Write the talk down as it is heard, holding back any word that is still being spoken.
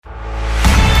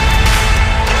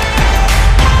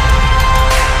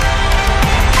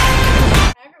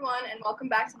welcome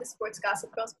back to the Sports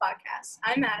Gossip Girls podcast.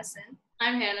 I'm Madison.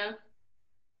 I'm Hannah.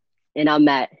 And I'm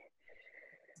Matt.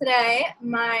 Today,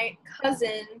 my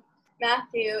cousin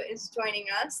Matthew is joining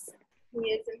us. He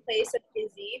is in place of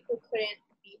Izzy, who couldn't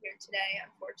be here today,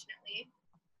 unfortunately.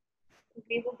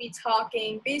 We will be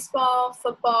talking baseball,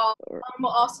 football.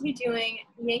 We'll also be doing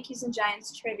Yankees and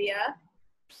Giants trivia.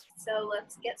 So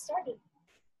let's get started.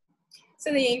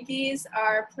 So the Yankees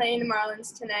are playing the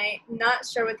Marlins tonight. Not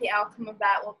sure what the outcome of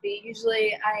that will be.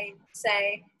 Usually I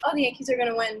say, the Yankees are going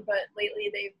to win, but lately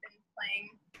they've been playing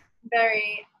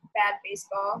very bad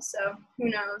baseball. So who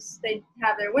knows? They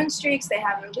have their win streaks. They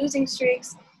have their losing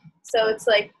streaks. So it's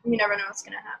like you never know what's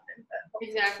going to happen. But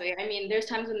Exactly. I mean, there's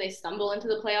times when they stumble into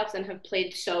the playoffs and have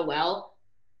played so well,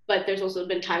 but there's also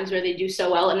been times where they do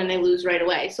so well and then they lose right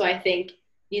away. So I think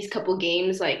these couple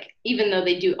games, even though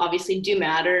they do obviously do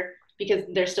matter, because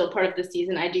they're still part of the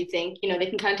season, I do think, they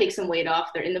can kind of take some weight off.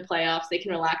 They're in the playoffs. They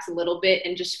can relax a little bit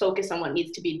and just focus on what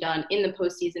needs to be done in the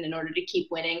postseason in order to keep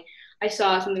winning. I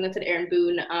saw something that said Aaron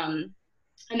Boone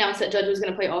announced that Judge was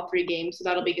going to play all 3 games, so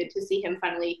that'll be good to see him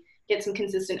finally get some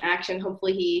consistent action.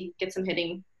 Hopefully he gets some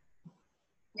hitting.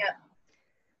 Yeah.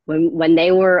 When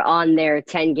they were on their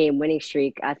 10-game winning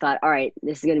streak, I thought, all right,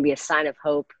 this is going to be a sign of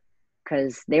hope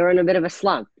because they were in a bit of a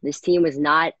slump. This team was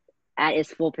not at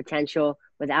its full potential.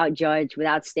 Without Judge,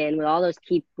 without Stan,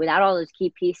 without all those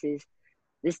key pieces,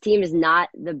 this team is not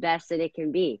the best that it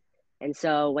can be. And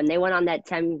so when they went on that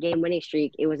 10-game winning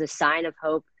streak, it was a sign of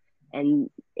hope, and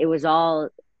it was all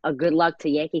a good luck to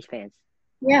Yankees fans.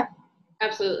 Yeah.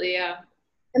 Absolutely, yeah.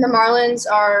 And the Marlins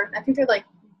I think they're 1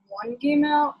 game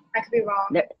out. I could be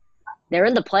wrong. They're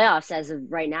in the playoffs as of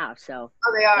right now, so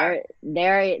they are.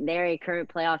 They're a current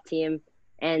playoff team,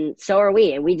 and so are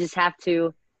we. And we just have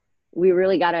to. We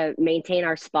really got to maintain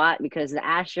our spot because the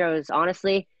Astros,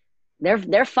 honestly,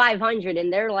 they're 500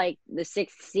 and they're like the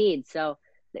 6th seed. So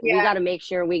we got to make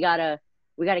sure we got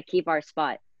to keep our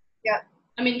spot. Yeah.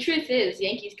 I mean, truth is,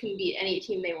 Yankees can beat any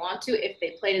team they want to if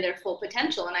they play to their full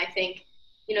potential. And I think,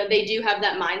 they do have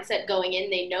that mindset going in.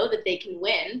 They know that they can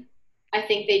win. I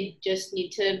think they just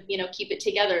need to, keep it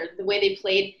together. The way they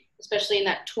played, especially in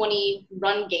that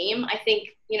 20-run game, I think,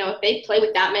 if they play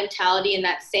with that mentality and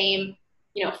that same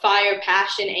fire,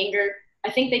 passion, anger,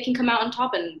 I think they can come out on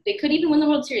top and they could even win the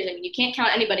World Series. I mean, you can't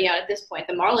count anybody out at this point.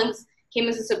 The Marlins came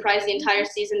as a surprise the entire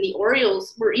season. The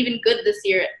Orioles were even good this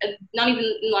year, and not even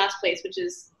in last place, which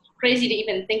is crazy to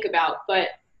even think about. But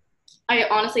I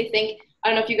honestly think, I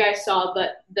don't know if you guys saw,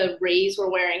 but the Rays were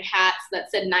wearing hats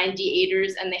that said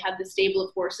 98ers, and they had the stable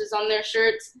of horses on their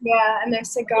shirts. Yeah, and their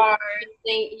cigars.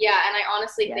 Yeah, and I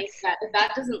honestly think that if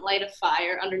that doesn't light a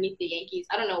fire underneath the Yankees,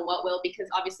 I don't know what will, because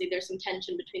obviously there's some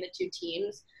tension between the 2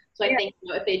 teams. So I think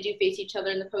if they do face each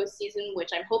other in the postseason, which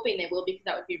I'm hoping they will, because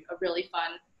that would be a really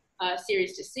fun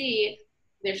series to see,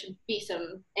 there should be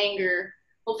some anger,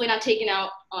 hopefully not taken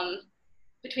out on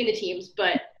between the teams,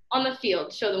 but on the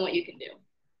field, show them what you can do.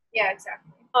 Yeah,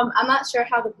 exactly. I'm not sure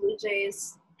how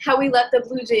we let the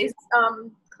Blue Jays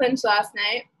clinch last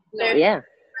night.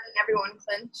 Everyone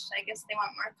clinched. I guess they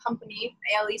want more company,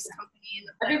 at least company in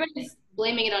the play. Everybody's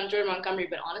blaming it on Jordan Montgomery,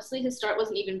 but honestly, his start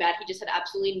wasn't even bad. He just had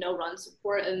absolutely no run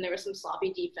support, and there was some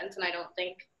sloppy defense, and I don't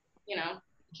think, you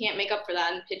can't make up for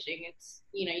that in pitching. It's,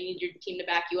 you need your team to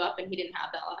back you up, and he didn't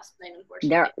have that last night,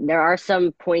 unfortunately. There are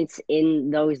some points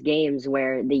in those games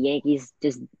where the Yankees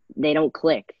they don't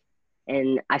click.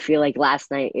 And I feel like last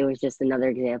night it was just another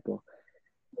example.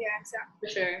 Yeah, exactly.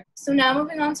 For sure. So now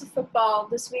moving on to football.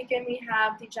 This weekend we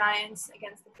have the Giants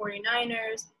against the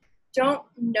 49ers. Don't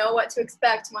know what to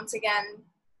expect once again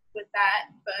with that,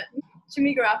 but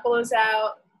Jimmy Garoppolo's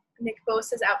out. Nick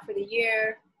Bosa's out for the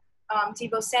year.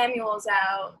 Deebo Samuel's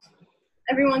out.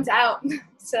 Everyone's out.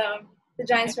 So the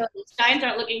Giants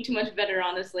aren't looking too much better,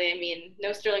 honestly. I mean,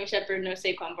 no Sterling Shepard, no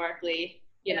Saquon Barkley.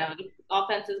 The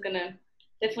offense is going to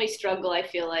definitely struggle. I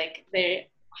feel like they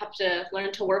have to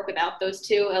learn to work without those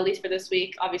 2, at least for this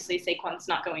week. Obviously, Saquon's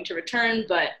not going to return,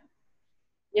 but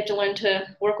you have to learn to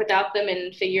work without them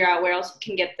and figure out where else you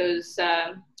can get those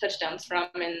touchdowns from,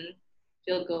 and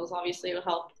field goals obviously will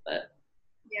help. But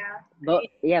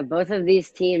both of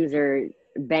these teams are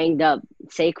banged up.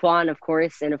 Saquon, of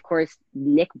course, and of course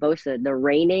Nick Bosa, the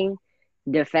reigning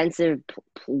defensive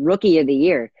rookie of the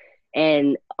year.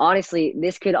 And honestly,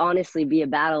 this could honestly be a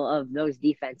battle of those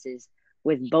defenses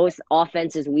with both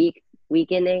offenses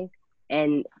weakening,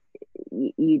 and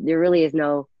there really is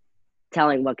no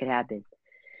telling what could happen.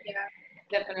 Yeah,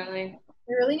 definitely.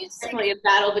 We really need to definitely a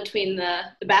battle between the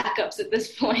backups at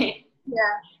this point.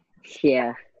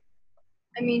 Yeah.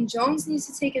 I mean, Jones needs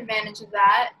to take advantage of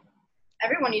that.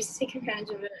 Everyone needs to take advantage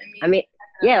of it.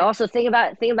 Yeah. Also, think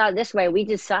about it this way: we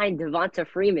just signed Devonta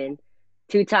Freeman,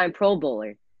 2-time Pro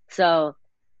Bowler. So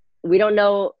we don't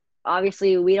know.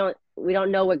 Obviously, we don't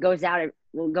know what goes on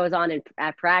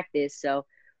at practice. So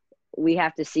we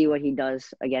have to see what he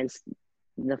does against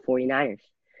the 49ers.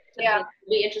 Yeah. It'll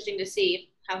be interesting to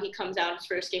see how he comes out his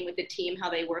first game with the team, how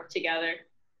they work together.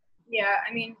 Yeah,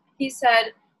 I mean, he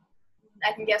said,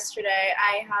 I think yesterday,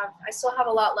 I still have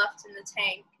a lot left in the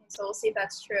tank, so we'll see if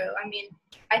that's true. I mean,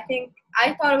 I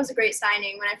thought it was a great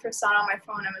signing. When I first saw it on my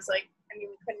phone, I was like, I mean,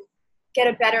 we couldn't get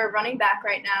a better running back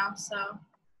right now, so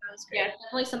that was great. Yeah, it's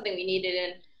definitely something we needed,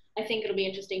 and I think it'll be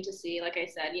interesting to see, like I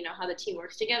said, how the team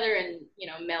works together and,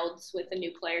 melds with a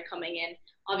new player coming in.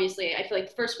 Obviously, I feel like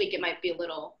the first week it might be a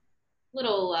little,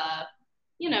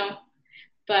 you know,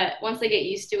 but once they get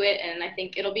used to it, and I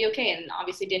think it'll be okay. And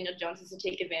obviously, Daniel Jones has to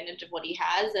take advantage of what he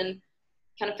has and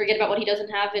kind of forget about what he doesn't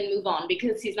have and move on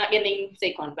because he's not getting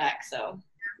Saquon back. So,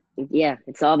 yeah,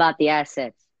 it's all about the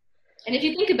assets. And if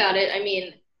you think about it, I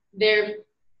mean, they're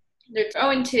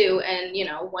 0-2,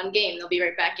 and one game they'll be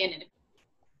right back in it.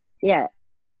 Yeah,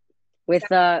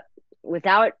 without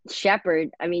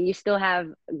Shepard, I mean, you still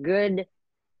have good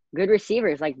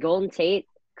receivers like Golden Tate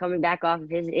coming back off of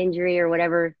his injury or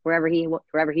whatever, wherever he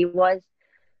was.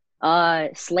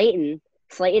 Slayton's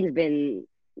been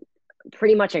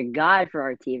pretty much a god for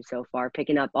our team so far,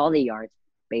 picking up all the yards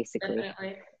basically.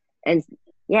 Definitely.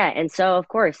 And so of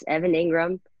course Evan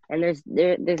Ingram, and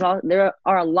there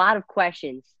are a lot of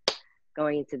questions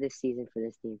going into this season for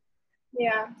this team.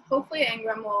 Yeah, hopefully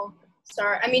Ingram will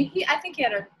start. I mean, I think he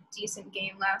had a decent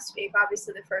game last week.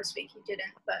 Obviously, the first week he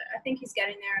didn't, but I think he's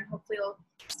getting there, and hopefully he'll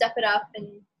step it up and,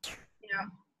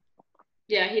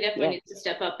 Yeah, he definitely needs to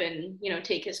step up and,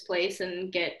 take his place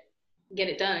and get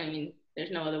it done. I mean,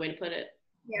 there's no other way to put it.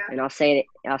 Yeah. And I'll say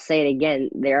it again.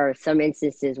 There are some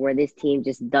instances where this team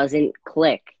just doesn't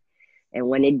click. And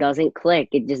when it doesn't click,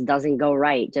 it just doesn't go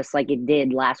right. Just like it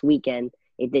did last weekend.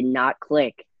 It did not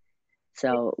click.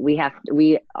 So we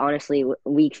honestly,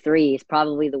 week 3 is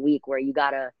probably the week where you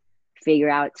got to figure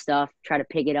out stuff, try to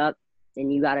pick it up,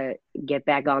 and you got to get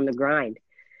back on the grind.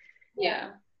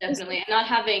 Yeah, definitely. And not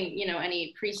having,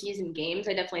 any preseason games,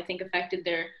 I definitely think affected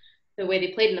the way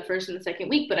they played in the first and the second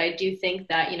week. But I do think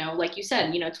that, like you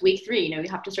said, it's week 3, you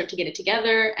have to start to get it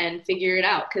together and figure it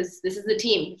out because this is the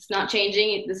team. It's not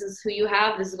changing. This is who you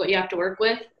have. This is what you have to work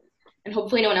with. And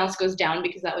hopefully no one else goes down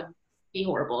because that would be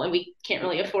horrible. And we can't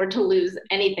really afford to lose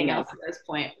anything else at this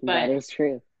point. But that is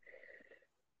true.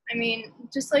 I mean,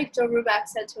 just like Joe Ruback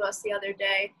said to us the other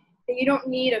day, that you don't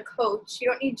need a coach. You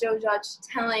don't need Joe Judge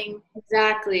telling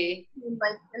exactly,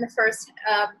 like in the first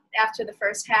after the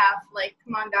first half, like,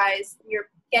 come on guys, you're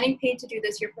getting paid to do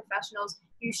this, you're professionals,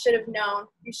 you should have known,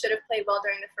 you should have played well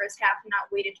during the first half and not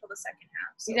waited till the second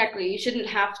half. So. Exactly. You shouldn't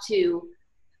have to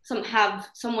have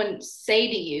someone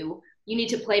say to you, you need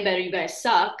to play better, you guys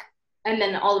suck, and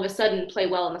then all of a sudden play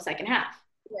well in the second half.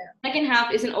 Yeah. Second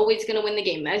half isn't always going to win the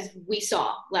game, as we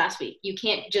saw last week. You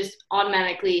can't just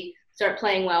automatically start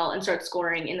playing well and start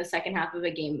scoring in the second half of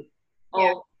a game.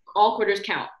 All quarters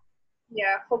count.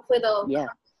 Yeah, hopefully they'll come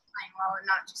playing well and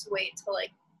not just wait till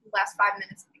like the last 5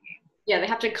 minutes of the game. Yeah, they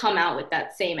have to come out with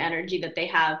that same energy that they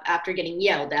have after getting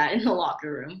yelled at in the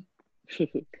locker room.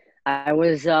 I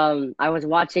was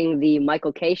watching the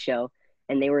Michael Kay show,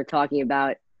 and they were talking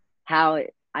about how,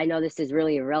 I know this is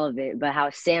really irrelevant, but how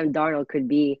Sam Darnold could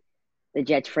be the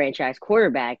Jets franchise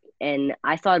quarterback. And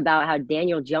I thought about how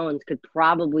Daniel Jones could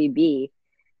probably be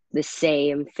the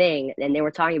same thing. And they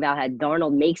were talking about how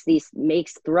Darnold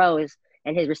makes throws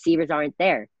and his receivers aren't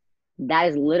there. That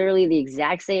is literally the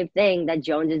exact same thing that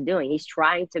Jones is doing. He's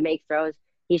trying to make throws.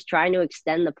 He's trying to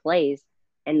extend the plays,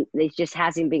 and it just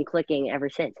hasn't been clicking ever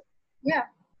since. Yeah.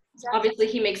 Exactly. Obviously,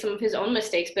 he makes some of his own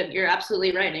mistakes, but you're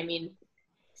absolutely right. I mean,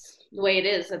 the way it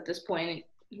is at this point,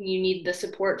 you need the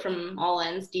support from all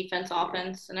ends, defense,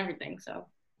 offense, and everything. So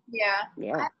yeah.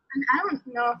 I don't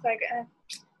know if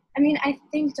I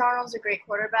think Darnold's a great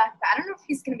quarterback, but I don't know if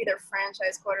he's going to be their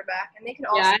franchise quarterback. And they could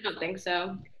also. Yeah, I don't think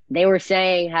so. They were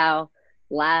saying how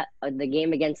the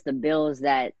game against the Bills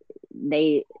that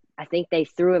I think they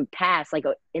threw a pass like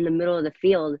in the middle of the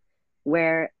field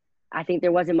where I think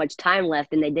there wasn't much time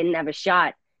left and they didn't have a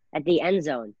shot at the end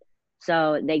zone.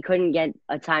 So they couldn't get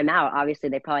a timeout. Obviously,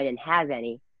 they probably didn't have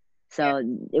any. So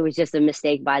it was just a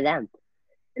mistake by them.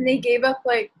 And they gave up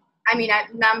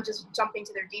now I'm just jumping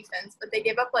to their defense, but they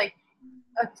gave up I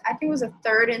think it was a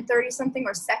 3rd and 30-something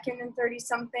or 2nd and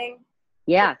 30-something.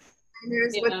 Yeah.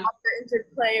 With all the injured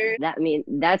players.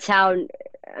 That's how.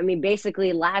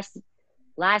 Basically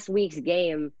last week's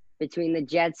game between the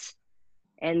Jets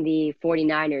and the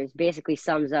 49ers basically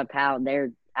sums up how their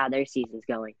season's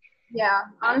going. Yeah,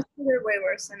 honestly, they're way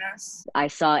worse than us. I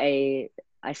saw a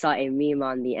meme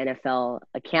on the NFL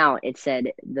account. It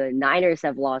said the Niners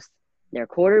have lost their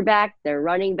quarterback, their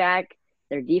running back,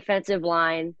 their defensive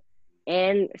line,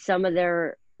 and some of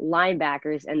their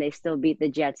linebackers, and they still beat the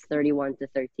Jets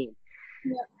 31-13.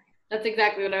 Yeah, That's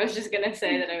exactly what I was just gonna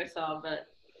say that I saw, but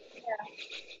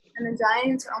and the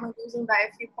Giants are only losing by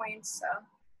a few points, so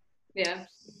yeah.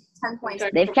 10 points.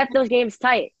 They've kept those games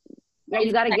tight. Yeah,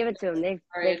 you got to give it to them. They've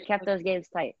Alright. kept those games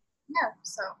tight. Yeah,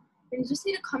 so they just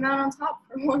need to come out on top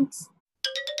for once.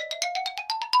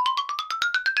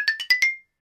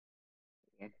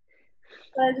 Yeah.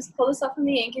 So I just pulled this up from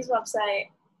the Yankees website,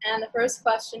 and the first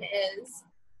question is,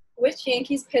 which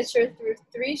Yankees pitcher threw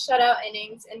 3 shutout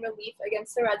innings in relief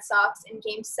against the Red Sox in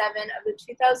Game 7 of the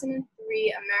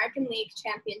 2003 American League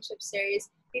Championship Series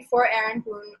before Aaron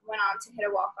Boone went on to hit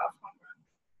a walk-off home run?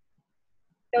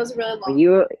 That was a really long.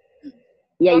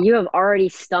 You have already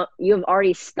stumped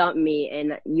me,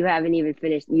 and you haven't even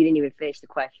finished. You didn't even finish the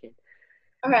question.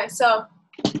 Okay, so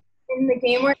in the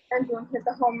game where Aaron Boone hit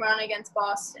the home run against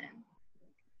Boston.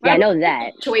 Yeah, I know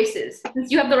that. Choices.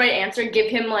 Since you have the right answer, give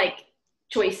him like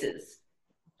choices.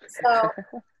 So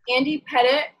Andy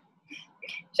Pettit,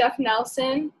 Jeff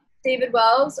Nelson, David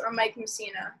Wells, or Mike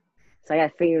Mussina? So I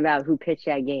got to figure out who pitched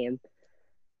that game.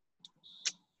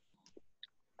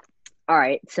 All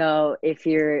right, so if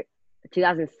you're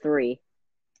 2003,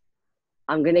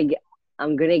 I'm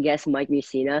gonna guess Mike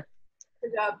Mussina.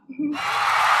 Good job. There you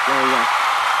go.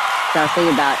 So I was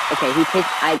thinking about, okay, he pitched.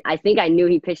 I think I knew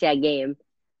he pitched that game,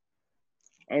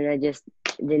 and I just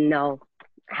didn't know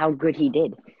how good he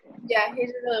did. Yeah, he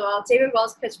did really well. David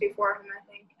Wells pitched before him, I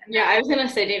think. And Yeah, I was gonna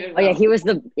say David Oh Wells.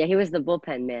 yeah, he was the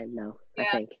bullpen man though. Yeah.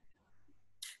 I think.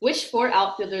 Which 4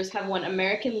 outfielders have won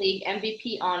American League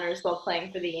MVP honors while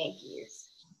playing for the Yankees?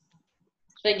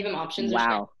 Should I give him options?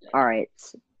 Wow. All right.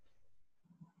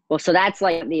 Well, so that's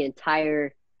like the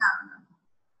entire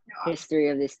No. history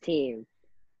of this team.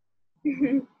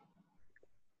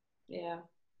 Yeah.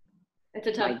 It's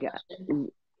a My tough God.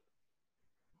 question.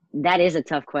 That is a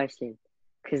tough question,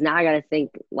 because now I got to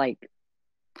think like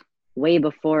way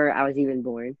before I was even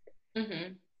born.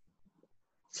 Mm-hmm.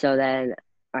 So then,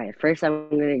 all right, first I'm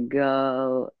gonna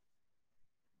go.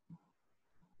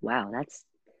 Wow,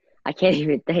 I can't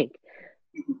even think.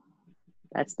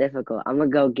 That's difficult. I'm gonna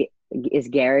go. Is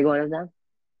Gary one of them?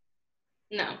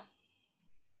 No.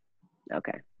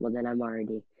 Okay, well then I'm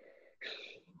already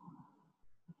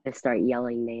gonna start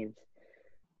yelling names.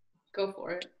 Go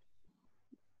for it.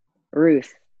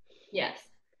 Ruth. Yes.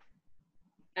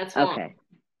 That's wrong. Okay,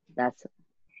 that's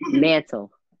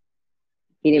Mantle.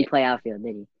 He didn't play outfield,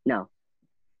 did he? No.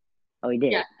 Oh, he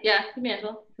did. Yeah,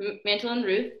 Mantle. Mantle and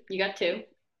Ruth. You got 2.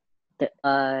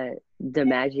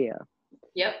 DiMaggio.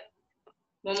 Yep.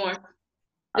 One more.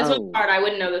 This one's hard. I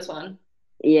wouldn't know this one.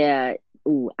 Yeah.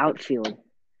 Ooh, outfield.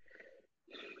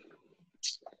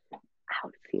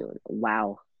 Outfield.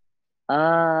 Wow.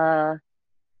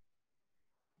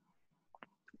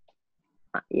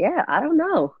 Yeah, I don't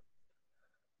know.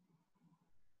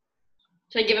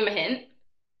 Should I give him a hint?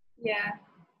 Yeah.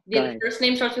 The first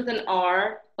name starts with an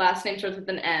R, last name starts with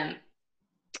an M.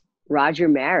 Roger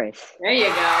Maris. There you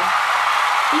go.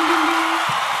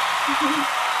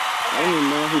 I didn't even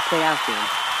know he played outfield.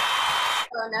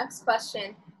 So next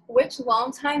question. Which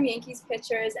longtime Yankees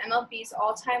pitcher is MLB's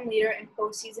all-time leader in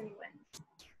postseason wins?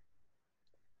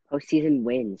 Postseason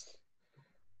wins.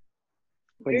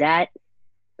 For that,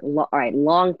 all right,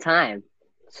 long time.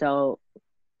 So,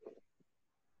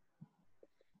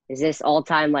 is this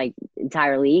all-time, like,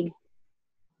 entire league?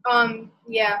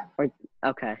 Yeah.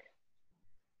 Okay.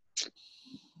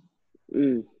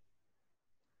 I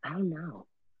don't know.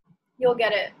 You'll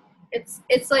get it.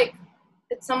 It's like,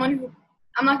 it's someone who,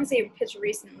 I'm not going to say he pitched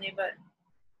recently, but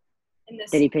in this.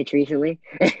 Did he pitch recently?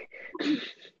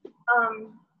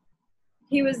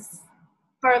 He was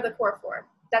part of the core 4.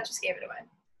 That just gave it away.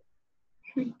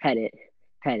 Pettit.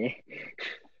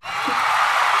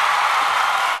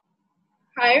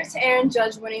 Prior to Aaron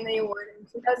Judge winning the award in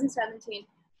 2017,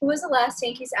 who was the last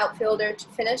Yankees outfielder to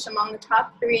finish among the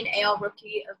top 3 in AL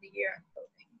Rookie of the Year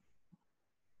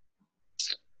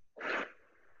voting?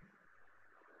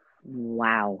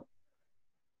 Wow.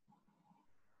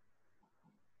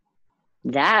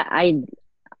 That I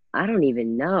don't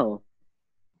even know.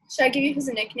 Should I give you his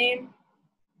nickname?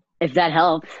 If that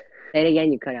helps. Say it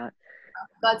again, you cut out.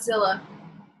 Godzilla.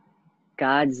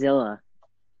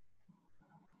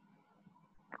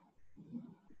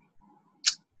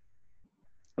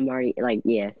 I'm already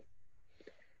yeah.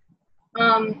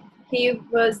 He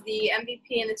was the MVP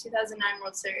in the 2009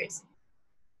 World Series.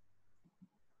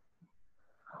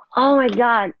 Oh my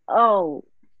God. Oh,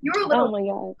 You were a oh little. my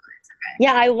God.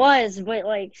 Yeah, I was, You were a oh little. my God. Yeah, I was, but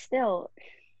like still.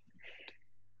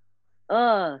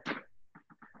 Uh,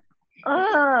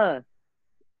 uh.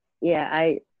 Yeah,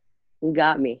 you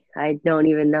got me. I don't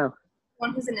even know.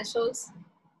 Want his initials?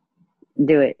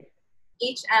 Do it.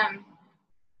 HM.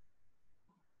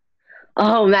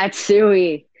 Oh,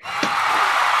 Matsui.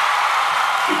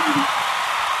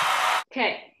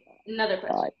 Okay, another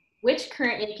question. Which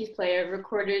current Yankees player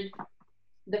recorded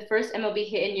the first MLB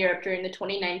hit in Europe during the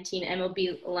 2019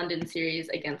 MLB London series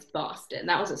against Boston?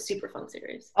 That was a super fun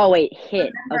series. Oh wait,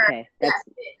 hit. Remember, Okay, that's.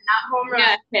 not home run.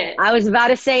 Yeah, hit. I was about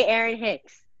to say Aaron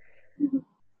Hicks.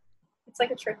 It's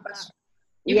like a trick question.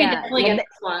 You can Yeah, definitely get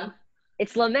this one.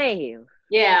 it's LeMahieu.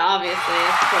 Yeah, obviously.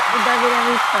 He does it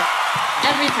every time.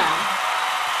 Every time.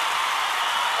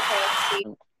 Okay, let's see.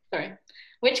 Sorry.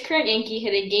 Which current Yankee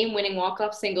hit a game-winning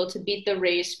walk-off single to beat the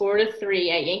Rays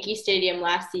 4-3 at Yankee Stadium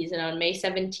last season on May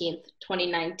 17th,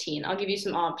 2019? I'll give you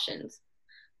some options.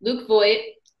 Luke Voit,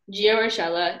 Gio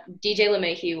Urshela, DJ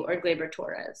LeMahieu, or Gleyber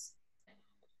Torres.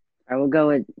 All right, we'll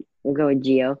go with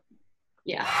Gio.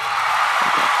 Yeah.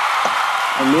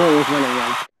 I knew it was one of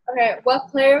them. Okay, what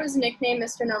player was nicknamed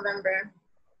Mr. November?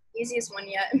 Easiest one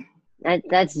yet.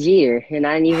 That's Jeter, and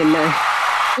I didn't even know.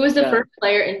 Who was the first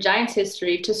player in Giants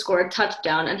history to score a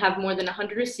touchdown and have more than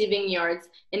 100 receiving yards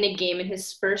in a game in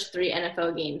his first 3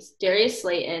 NFL games? Darius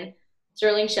Slayton,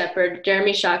 Sterling Shepard,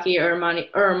 Jeremy Shockey, or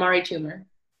Amari Toomer?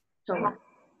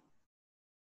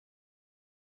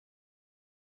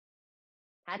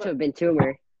 Had to have been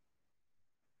Toomer.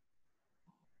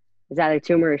 It's either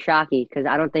Toomer or Shockey, because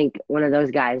I don't think one of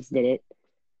those guys did it.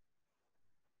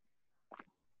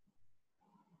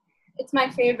 It's my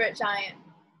favorite Giant.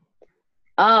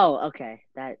 Oh, okay.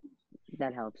 That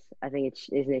helps. I think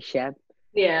isn't it Shep?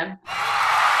 Yeah.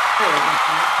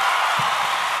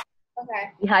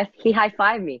 Okay. He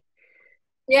high-fived me.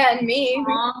 Yeah, and me.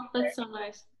 Aw, that's so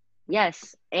nice.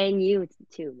 Yes, and you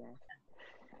too, man.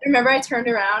 Remember, I turned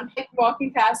around, like,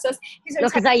 walking past us. He No,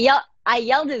 started because I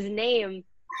yelled his name.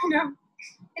 I know.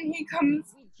 And he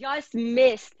comes. We just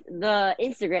missed the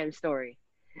Instagram story.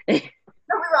 No, we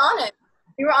were on it.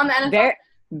 We were on the NFL.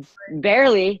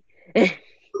 Barely.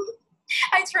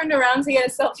 I turned around to get a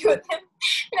selfie with him,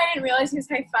 and I didn't realize he was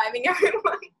high-fiving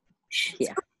everyone.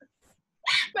 Yeah. So,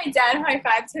 my dad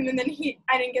high-fived him, and then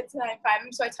I didn't get to high-five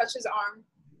him, so I touched his arm.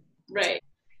 Right.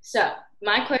 So,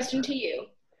 my question to you,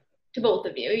 to both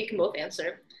of you can both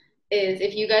answer, is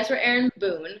if you guys were Aaron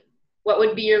Boone, what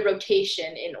would be your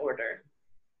rotation in order?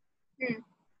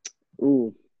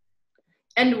 Ooh.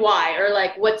 And why? Or,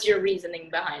 like, what's your reasoning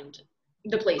behind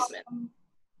the placement?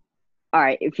 All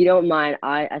right, if you don't mind,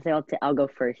 I think I'll go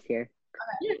first here.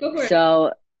 Yeah, go for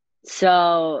it.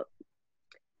 So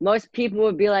most people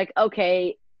would be like,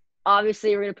 okay,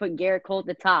 obviously we're gonna put Garrett Cole at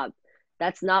the top.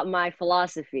 That's not my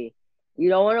philosophy. You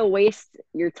don't want to waste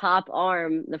your top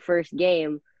arm the first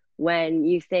game when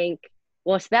you think,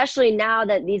 well, especially now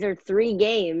that these are 3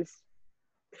 games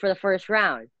for the first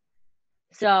round.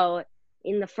 So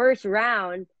in the first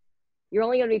round, you're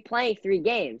only going to be playing 3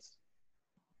 games,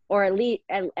 or at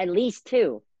least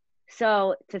 2.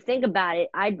 So to think about it,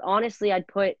 I'd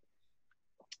put.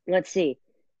 Let's see.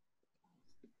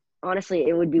 Honestly,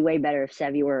 it would be way better if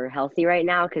Sevy were healthy right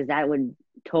now, because that would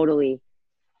totally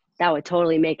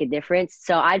make a difference.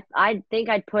 So I think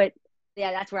I'd put.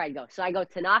 Yeah, that's where I'd go. So I go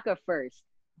Tanaka first.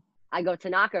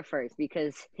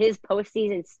 Because his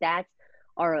postseason stats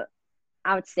are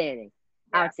outstanding.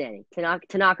 Yeah. Outstanding.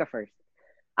 Tanaka first.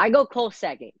 I go Cole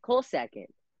second.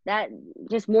 That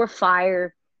just more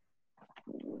fire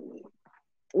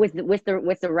with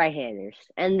the right-handers.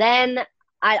 And then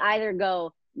I'd either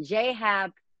go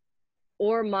J-Hap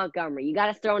or Montgomery. You got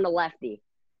to throw in a lefty.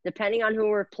 Depending on who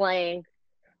we're playing,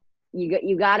 you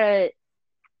gotta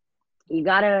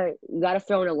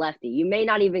throw in a lefty. You may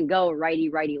not even go righty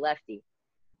lefty.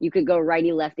 You could go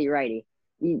righty lefty righty.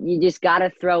 You just gotta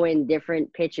throw in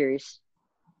different pitchers,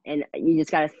 and you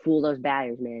just gotta fool those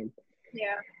batters, man.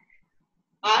 Yeah.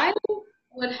 I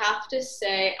would have to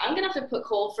say I'm gonna have to put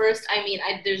Cole first. I mean,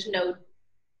 there's no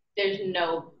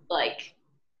like,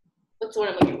 what's the word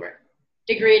I'm looking for?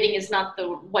 Degrading is not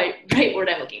the right word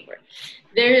I'm looking for.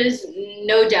 There is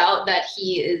no doubt that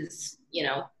he is,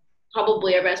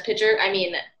 probably our best pitcher. I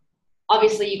mean,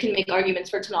 obviously you can make arguments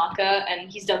for Tanaka,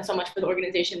 and he's done so much for the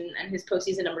organization, and his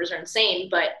postseason numbers are insane.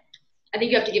 But I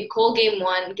think you have to give Cole game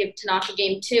 1, give Tanaka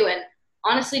game 2, and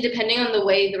honestly, depending on the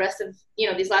way the rest of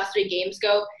these last 3 games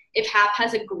go, if Hap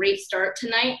has a great start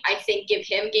tonight, I think give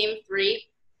him game 3.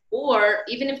 Or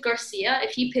even if Garcia,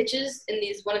 if he pitches in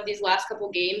one of these last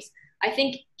couple games, I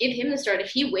think give him the start. If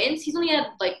he wins, he's only had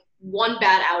like 1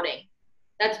 bad outing.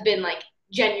 that's been like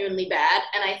genuinely bad.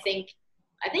 And I think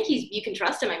you can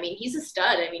trust him. I mean, he's a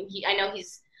stud. I mean, I know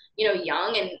he's,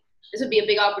 young, and this would be a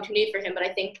big opportunity for him. But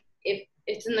I think if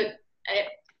it's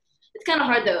it's kind of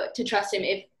hard though to trust him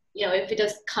if it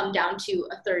does come down to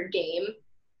a third game.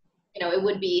 It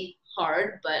would be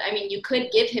hard. But I mean, you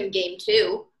could give him game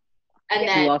 2, and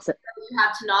then you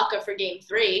have Tanaka for game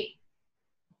 3.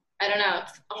 I don't know.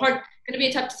 It's going to be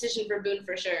a tough decision for Boone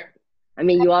for sure. I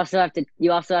mean, you also have to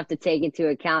take into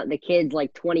account the kid's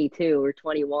like 22 or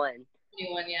 21.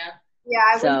 21, yeah. Yeah,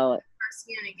 I wouldn't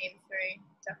Garcia in a game 3.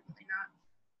 Definitely not.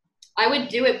 I would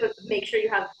do it, but make sure you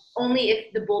have only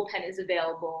if the bullpen is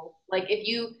available. Like if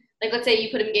you let's say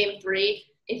you put him game 3,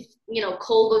 if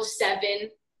Cole goes 7,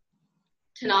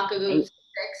 Tanaka goes 6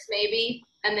 maybe,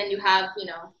 and then you have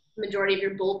majority of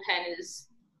your bullpen is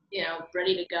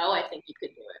ready to go. I think you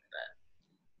could do it, but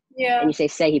yeah. And you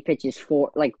say he pitches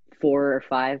 4 or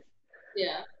 5.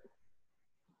 Yeah.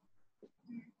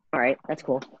 All right, that's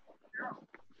cool.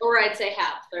 Or I'd say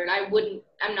half third. I'm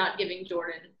not giving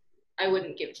Jordan. I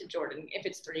wouldn't give to Jordan if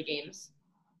it's 3 games.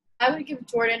 I would give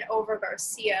Jordan over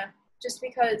Garcia just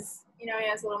because, he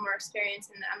has a little more experience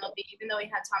in the MLB. Even though he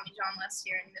had Tommy John last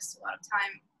year and missed a lot of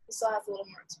time, he still has a little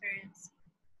more experience.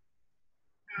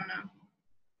 I don't know.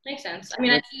 Makes sense. I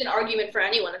mean, I see an argument for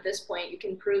anyone at this point. You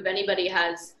can prove anybody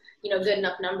has, good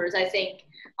enough numbers. I think,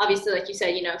 obviously, like you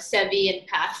said, Sevy and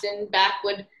Paxton back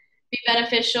would be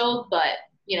beneficial, but,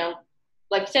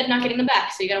 like you said, not getting them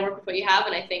back. So you got to work with what you have.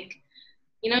 And I think,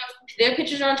 if their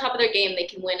pitchers are on top of their game, they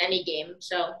can win any game.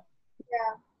 So,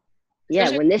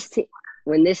 yeah.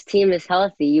 When this team is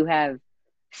healthy, you have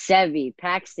Sevy,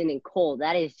 Paxton, and Cole.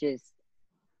 That is just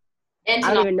 – I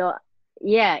don't even know.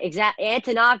 Yeah, exactly. And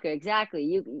Tanaka, exactly.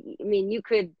 You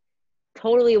could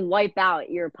totally wipe out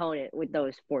your opponent with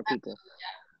those 4 people.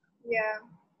 Yeah.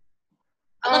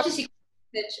 I'd love to see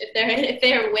pitch if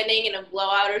they're winning in a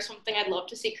blowout or something. I'd love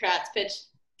to see Kratz pitch.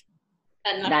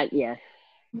 Yeah.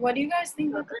 What do you guys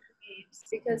think about the Braves?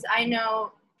 Because I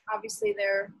know obviously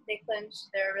they clinched.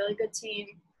 They're a really good team.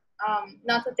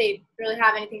 Not that they really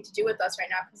have anything to do with us right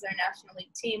now because they're a National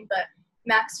League team, but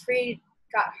Max Fried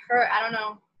got hurt. I don't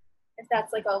know if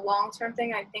that's like a long-term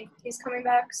thing. I think he's coming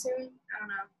back soon. I don't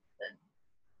know. But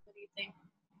what do you think?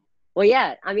 Well,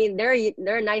 yeah. I mean,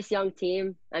 they're a nice young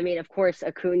team. I mean, of course,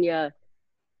 Acuna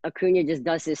just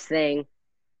does his thing,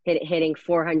 hitting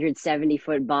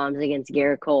 470-foot bombs against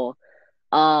Garrett Cole.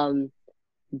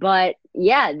 But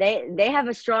yeah, they have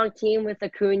a strong team with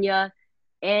Acuna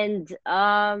and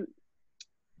and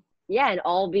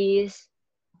Albies.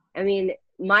 I mean,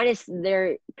 minus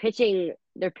their pitching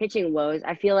woes,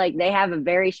 I feel like they have a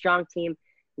very strong team.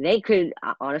 They could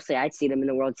honestly, I'd see them in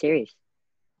the World Series.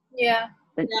 Yeah.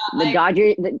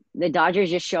 The Dodgers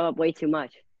just show up way too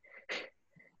much.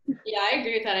 Yeah, I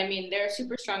agree with that. I mean, they're a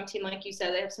super strong team, like you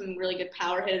said. They have some really good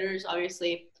power hitters.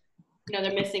 Obviously,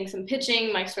 they're missing some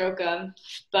pitching, Mike Soroka.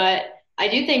 But I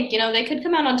do think, they could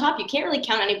come out on top. You can't really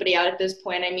count anybody out at this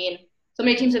point. I mean, so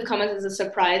many teams have come as a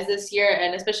surprise this year,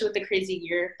 and especially with the crazy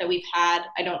year that we've had,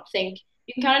 I don't think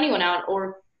you can count anyone out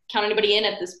or count anybody in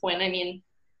at this point. I mean,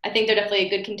 I think they're definitely a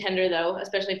good contender, though,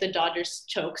 especially if the Dodgers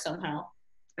choke somehow.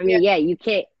 I mean, yeah, you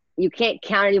can't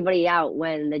count anybody out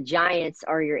when the Giants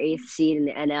are your 8th seed in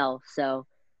the NL. So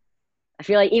I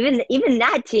feel like even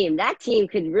that team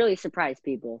could really surprise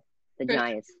people, the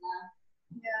Giants.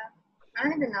 Yeah. I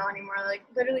don't even know anymore. Like,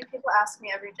 literally people ask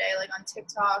me every day, like on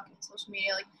TikTok and social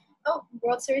media, like, oh,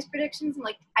 World Series predictions? And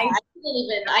like, I can't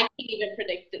even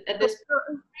predict it at this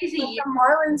crazy year. The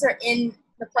Marlins are in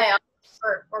the playoffs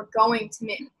or going to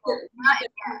make not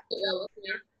yet,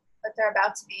 but they're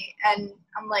about to be. And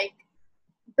I'm like,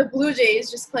 the Blue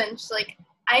Jays just clinched. Like,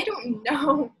 I don't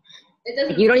know.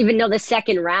 You don't even know the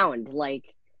second round.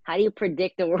 Like, how do you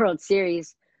predict the World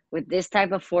Series with this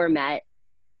type of format?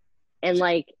 And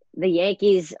like, the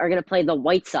Yankees are going to play the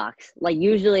White Sox. Like,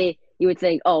 usually you would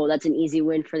think, oh, that's an easy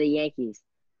win for the Yankees.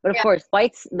 But of course,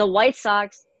 the White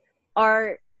Sox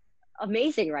are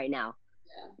amazing right now.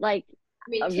 Yeah. Like, I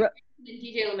mean, and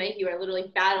DJ LeMahieu are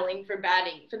literally battling for the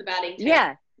batting test.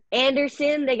 Yeah.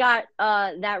 Anderson, they got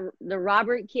the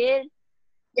Robert kid.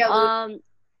 Yeah. Luis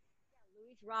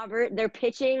Robert. They're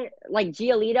pitching, like,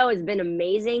 Giolito has been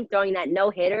amazing throwing that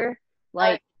no-hitter.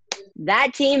 Like,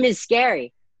 that team is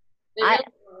scary. I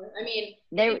mean,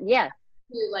 Tim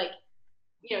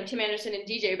Anderson and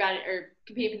DJ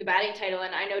competing for the batting title,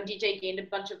 and I know DJ gained a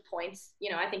bunch of points.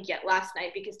 I think last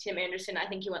night because Tim Anderson, I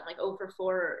think he went like 0 for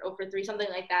 4 or 0 for 3, something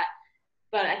like that.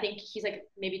 But I think he's like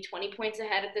maybe 20 points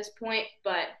ahead at this point.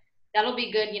 But that'll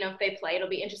be good. If they play, it'll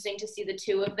be interesting to see the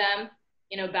two of them,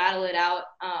 battle it out.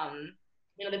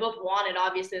 they both won it.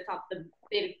 Obviously, it's not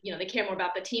they care more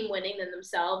about the team winning than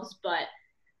themselves. But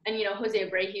and Jose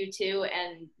Abreu too,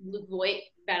 and Luke Voit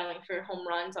battling for home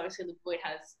runs. Obviously, Luke Voit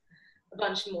has a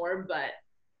bunch more, but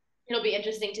it'll be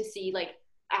interesting to see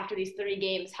after these 3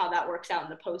 games how that works out in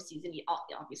the postseason.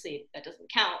 Obviously, that doesn't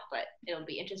count, but it'll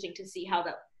be interesting to see how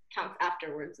that counts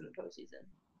afterwards in the postseason.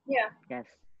 Yeah. Yes.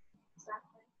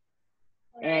 Exactly.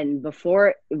 And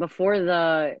before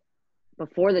the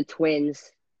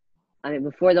Twins,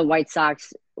 before the White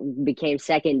Sox became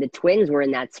second, the Twins were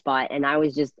in that spot, and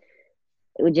it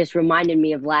just reminded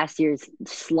me of last year's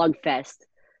slugfest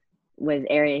with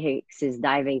Aaron Hicks's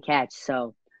diving catch.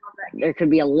 So there could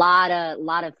be a lot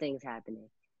of things happening.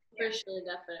 For sure,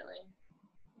 definitely.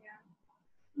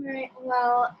 Yeah. All right.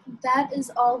 Well, that is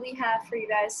all we have for you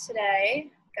guys today.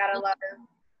 Got a lot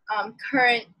of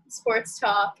current sports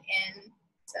talk in.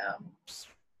 So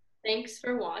thanks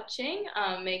for watching.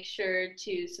 Make sure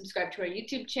to subscribe to our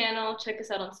YouTube channel. Check us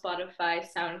out on Spotify,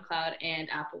 SoundCloud, and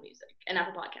Apple Music and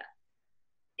Apple Podcast.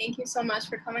 Thank you so much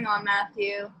for coming on,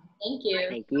 Matthew. Thank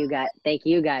you. Thank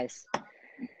you guys.